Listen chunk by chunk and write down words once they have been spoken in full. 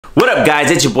What up guys,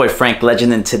 it's your boy Frank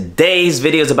Legend, and today's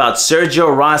video is about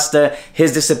Sergio Razta,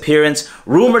 his disappearance,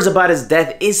 rumors about his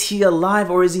death. Is he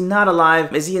alive or is he not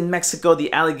alive? Is he in Mexico?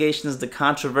 The allegations, the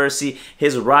controversy,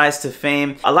 his rise to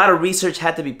fame. A lot of research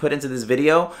had to be put into this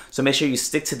video, so make sure you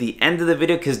stick to the end of the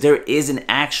video because there is an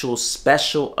actual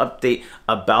special update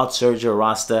about Sergio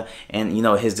Razta and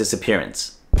his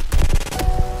disappearance.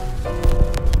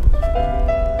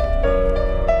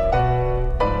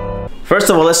 First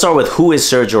of all, let's start with who is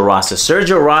Sergio Razta.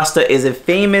 Sergio Razta is a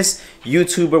famous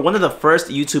YouTuber, one of the first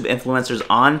YouTube influencers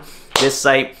on this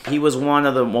site. He was one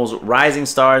of the most rising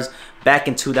stars back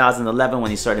in 2011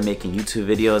 when he started making YouTube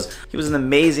videos. He was an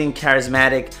amazing,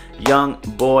 charismatic young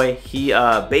boy. He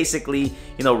basically,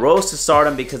 rose to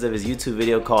stardom because of his YouTube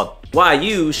video called "Why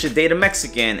You Should Date a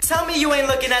Mexican." Tell me you ain't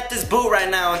looking at this boo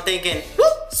right now and thinking,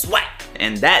 whoop, swag.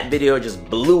 And that video just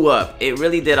blew up. It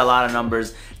really did a lot of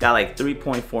numbers. Got like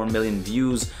 3.4 million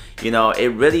views. It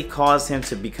really caused him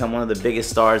to become one of the biggest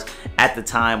stars at the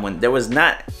time when there was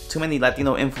not too many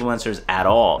Latino influencers at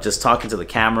all. Just talking to the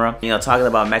camera, talking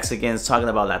about Mexicans, talking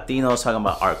about Latinos, talking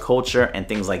about our culture and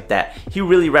things like that. He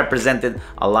really represented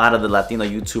a lot of the Latino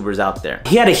YouTubers out there.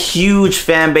 He had a huge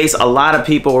fan base. A lot of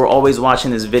people were always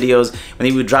watching his videos. When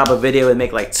he would drop a video, it'd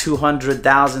make like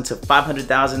 200,000 to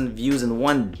 500,000 views in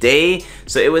one day.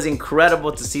 So it was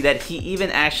incredible to see that. He even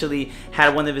actually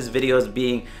had one of his videos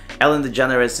being Ellen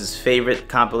DeGeneres' favorite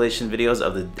compilation videos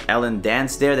of the Ellen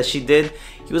dance there that she did.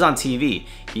 He was on TV.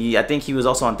 I think he was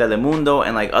also on Telemundo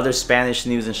and like other Spanish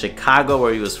news in Chicago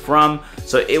where he was from.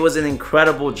 So it was an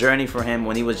incredible journey for him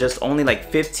when he was just only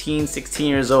like 15, 16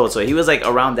 years old. So he was like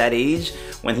around that age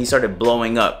when he started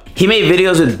blowing up. He made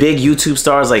videos with big YouTube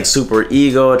stars like Super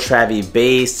Ego, Travi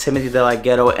Bass, Timothy De La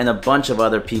Ghetto, and a bunch of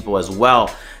other people as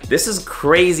well. This is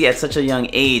crazy at such a young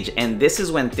age, and this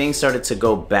is when things started to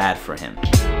go bad for him.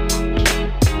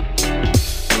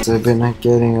 I've been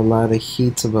getting a lot of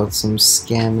heat about some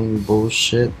scamming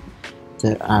bullshit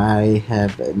that I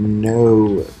have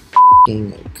no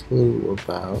clue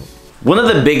about. One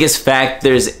of the biggest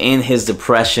factors in his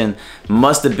depression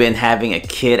must have been having a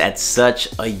kid at such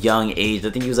a young age. I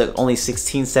think he was like only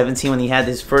 16, 17 when he had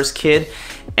his first kid.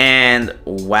 And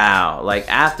wow, like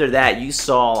after that, you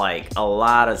saw like a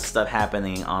lot of stuff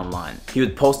happening online. He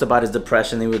would post about his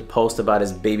depression. He would post about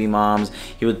his baby moms.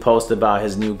 He would post about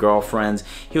his new girlfriends.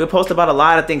 He would post about a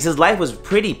lot of things. His life was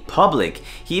pretty public.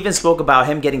 He even spoke about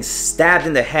him getting stabbed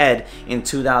in the head in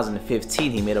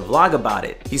 2015. He made a vlog about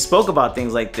it. He spoke about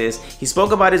things like this. He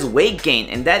spoke about his weight gain,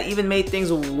 and that even made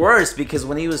things worse because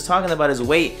when he was talking about his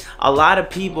weight, a lot of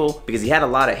people, because he had a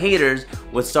lot of haters,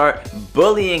 would start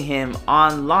bullying him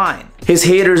online. His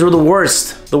haters were the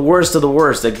worst of the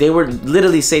worst. Like they would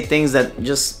literally say things that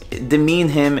just demean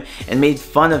him and made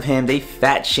fun of him. They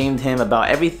fat shamed him about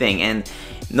everything, and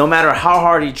no matter how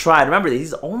hard he tried, remember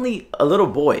he's only a little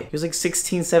boy. He was like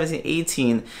 16, 17,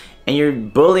 18, and you're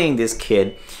bullying this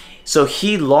kid. So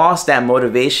he lost that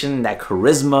motivation, that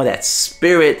charisma, that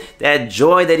spirit, that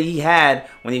joy that he had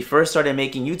when he first started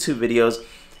making YouTube videos.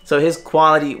 So his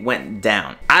quality went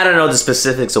down. I don't know the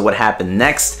specifics of what happened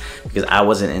next because I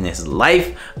wasn't in his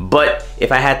life, but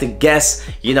if I had to guess,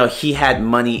 he had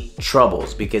money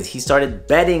troubles because he started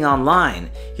betting online.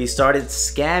 He started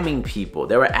scamming people.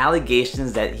 There were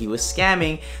allegations that he was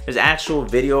scamming. There's actual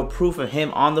video proof of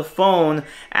him on the phone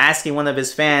asking one of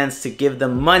his fans to give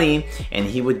them money, and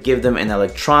he would give them an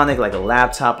electronic like a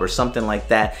laptop or something like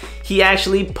that. He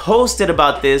actually posted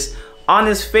about this on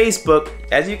his Facebook,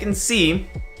 as you can see.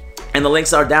 And the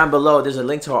links are down below. There's a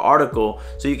link to our article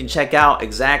so you can check out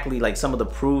exactly like some of the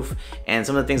proof and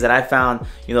some of the things that I found,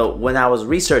 when I was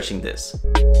researching this.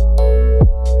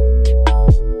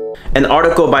 An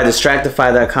article by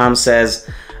Distractify.com says,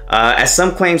 as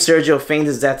some claim Sergio feigned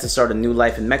his death to start a new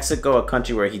life in Mexico, a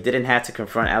country where he didn't have to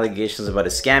confront allegations about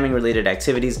his scamming related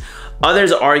activities.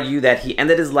 Others argue that he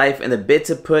ended his life in a bid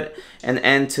to put an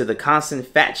end to the constant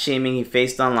fat shaming he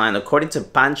faced online. According to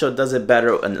Pancho Does It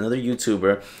Better, another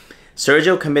YouTuber,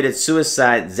 Sergio committed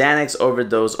suicide, Xanax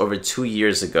overdose, over 2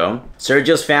 years ago.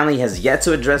 Sergio's family has yet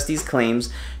to address these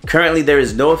claims. Currently, there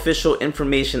is no official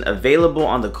information available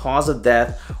on the cause of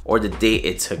death or the date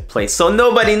it took place. So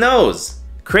nobody knows.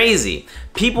 Crazy.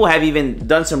 People have even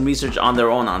done some research on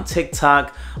their own on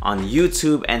TikTok, on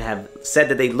YouTube, and have said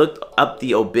that they looked up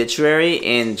the obituary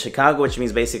in Chicago, which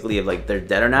means basically if like they're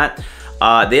dead or not.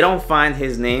 They don't find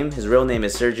his name. His real name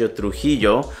is Sergio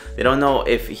Trujillo. They don't know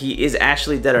if he is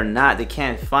actually dead or not. They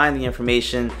can't find the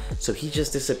information, so he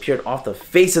just disappeared off the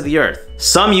face of the earth.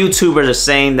 Some YouTubers are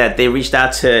saying that they reached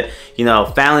out to,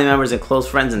 family members and close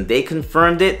friends and they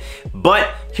confirmed it,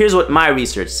 but Here's what my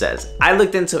research says. I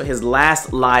looked into his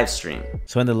last live stream.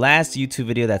 So in the last YouTube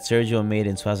video that Sergio made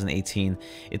in 2018,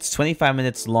 it's 25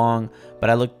 minutes long, but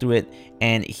I looked through it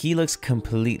and he looks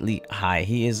completely high.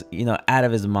 He is, out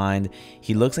of his mind.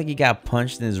 He looks like he got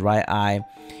punched in his right eye.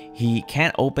 He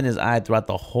can't open his eye throughout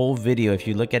the whole video if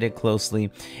you look at it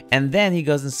closely. And then he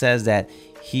goes and says that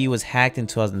he was hacked in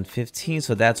 2015,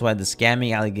 so that's why the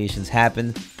scamming allegations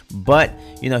happened. But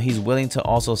he's willing to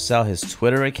also sell his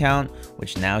Twitter account,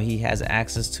 which now he has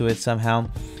access to it somehow.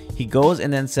 He goes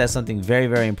and then says something very,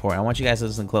 very important. I want you guys to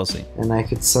listen closely. And I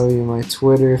could sell you my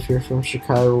Twitter if you're from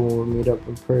Chicago. We'll meet up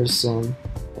in person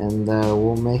and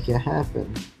we'll make it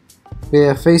happen. But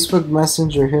yeah, Facebook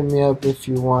Messenger, hit me up if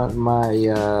you want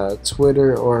my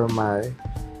Twitter or my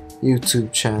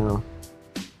YouTube channel.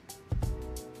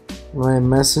 My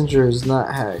Messenger is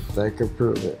not hacked. I can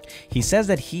prove it. He says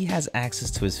that he has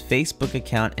access to his Facebook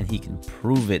account and he can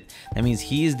prove it. That means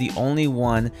he is the only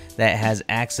one that has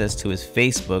access to his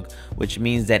Facebook, which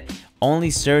means that only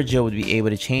Sergio would be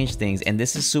able to change things. And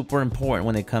this is super important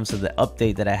when it comes to the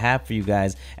update that I have for you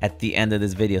guys at the end of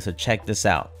this video. So check this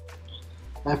out.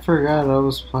 I forgot I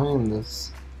was playing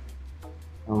this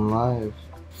on live.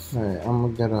 Alright, I'm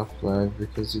gonna get off live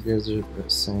because you guys are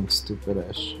saying stupid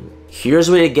ass shit. Here's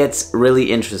where it gets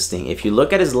really interesting. If you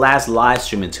look at his last live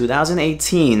stream in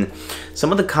 2018,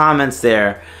 some of the comments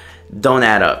there don't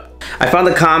add up. I found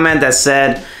a comment that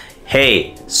said,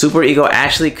 hey, Super Ego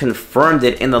actually confirmed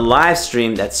it in the live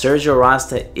stream that Sergio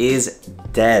Razta is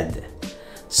dead.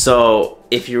 So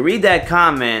if you read that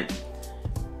comment,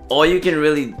 all you can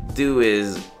really do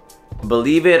is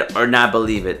believe it or not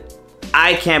believe it.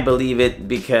 I can't believe it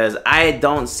because I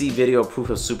don't see video proof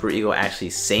of Super Ego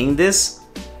actually saying this.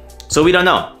 So we don't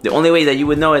know. The only way that you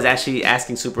would know is actually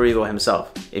asking Super Ego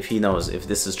himself if he knows if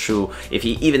this is true, if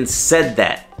he even said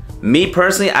that. Me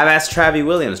personally, I've asked Travis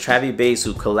Williams, Travis Bass,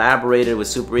 who collaborated with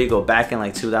Super Ego back in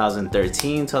like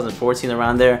 2013, 2014,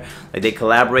 around there. Like they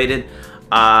collaborated.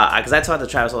 Because I talk to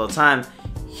Travis all the time.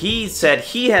 He said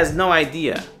he has no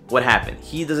idea what happened.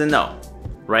 He doesn't know.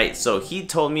 Right, so he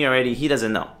told me already he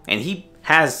doesn't know, and he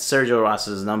has Sergio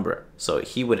Rasta's number, so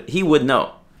he would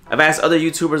know. I've asked other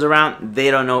YouTubers around, they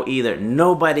don't know either.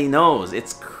 Nobody knows.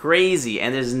 It's crazy,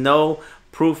 and there's no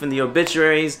proof in the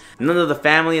obituaries. None of the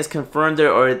family has confirmed it,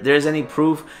 or there's any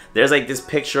proof. There's like this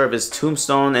picture of his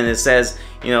tombstone, and it says,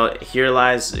 here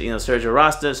lies, Sergio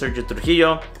Razta, Sergio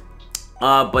Trujillo,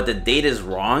 but the date is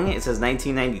wrong. It says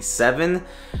 1997.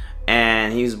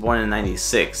 And he was born in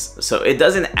 96, so it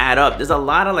doesn't add up. There's a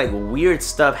lot of like weird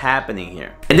stuff happening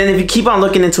here. And then if you keep on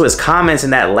looking into his comments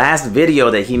in that last video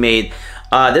that he made,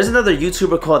 there's another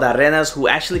YouTuber called Arenas who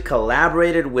actually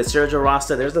collaborated with Sergio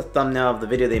Razta. There's the thumbnail of the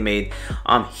video they made.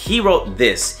 He wrote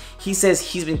this. He says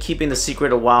he's been keeping the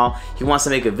secret a while. He wants to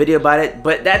make a video about it,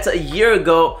 but that's a year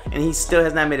ago and he still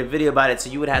has not made a video about it,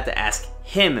 so you would have to ask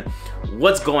him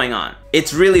what's going on.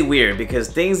 It's really weird because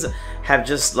things have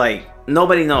just like,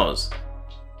 nobody knows.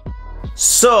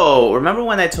 So remember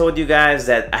when I told you guys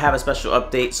that I have a special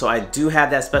update? So I do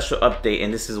have that special update,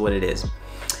 and this is what it is.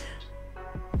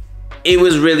 It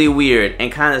was really weird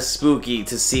and kind of spooky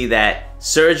to see that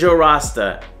Sergio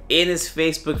Razta in his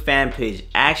Facebook fan page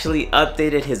actually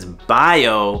updated his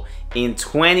bio in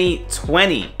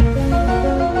 2020.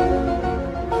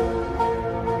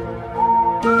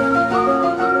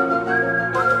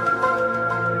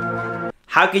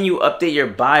 How can you update your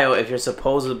bio if you're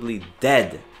supposedly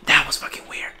dead? That was fucking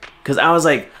weird. Because I was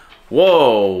like,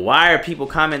 whoa, why are people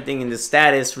commenting in this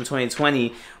status from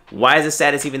 2020? Why does the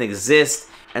status even exist?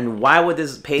 And why would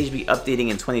this page be updating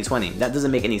in 2020? That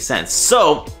doesn't make any sense.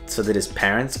 So did his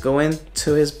parents go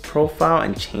into his profile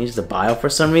and change the bio for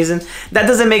some reason? That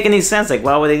doesn't make any sense. Like,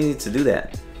 why would they need to do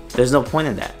that? There's no point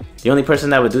in that. The only person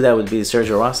that would do that would be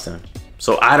Sergio Razta.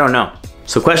 So I don't know.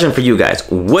 So question for you guys,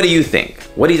 what do you think?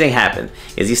 What do you think happened?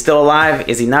 Is he still alive?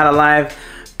 Is he not alive?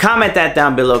 Comment that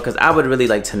down below because I would really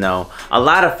like to know. A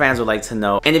lot of fans would like to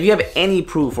know. And if you have any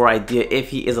proof or idea if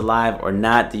he is alive or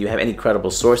not, do you have any credible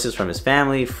sources from his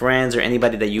family, friends, or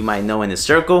anybody that you might know in his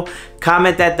circle?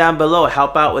 Comment that down below.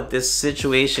 Help out with this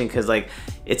situation because like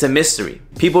it's a mystery.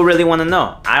 People really want to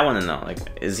know. I want to know. Like,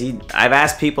 is he? I've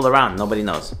asked people around. Nobody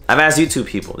knows. I've asked YouTube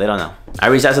people. They don't know. I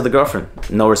reached out to the girlfriend.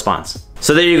 No response.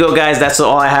 So there you go, guys. That's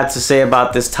all I have to say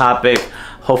about this topic.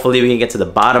 Hopefully we can get to the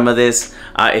bottom of this.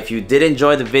 If you did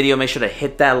enjoy the video, make sure to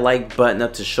hit that like button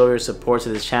up to show your support to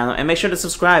this channel, and make sure to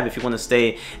subscribe if you want to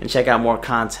stay and check out more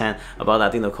content about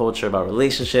Latino culture, about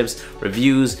relationships,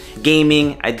 reviews,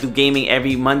 gaming. I do gaming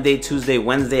every Monday, Tuesday,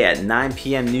 Wednesday at 9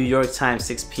 p.m. New York time,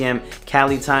 6 p.m.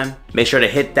 Cali time. Make sure to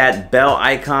hit that bell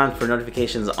icon for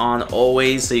notifications on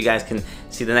always, so you guys can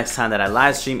see the next time that I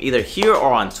live stream, either here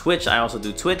or on Twitch. I also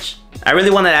do Twitch. I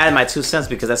really wanted to add my 2 cents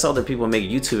because I saw other people make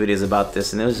YouTube videos about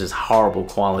this, and it was just horrible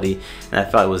quality, and I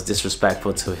felt it was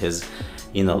disrespectful to his,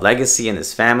 you know, legacy and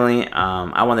his family.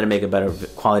 I wanted to make a better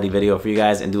quality video for you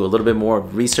guys and do a little bit more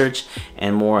research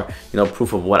and more, you know,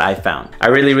 proof of what I found. I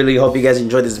really hope you guys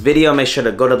enjoyed this video. Make sure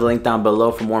to go to the link down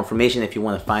below for more information if you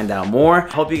want to find out more.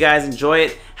 Hope you guys enjoy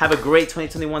it. Have a great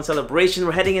 2021 celebration.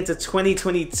 We're heading into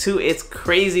 2022. It's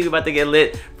crazy. We're about to get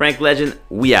lit. Frank Legend,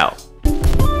 we out.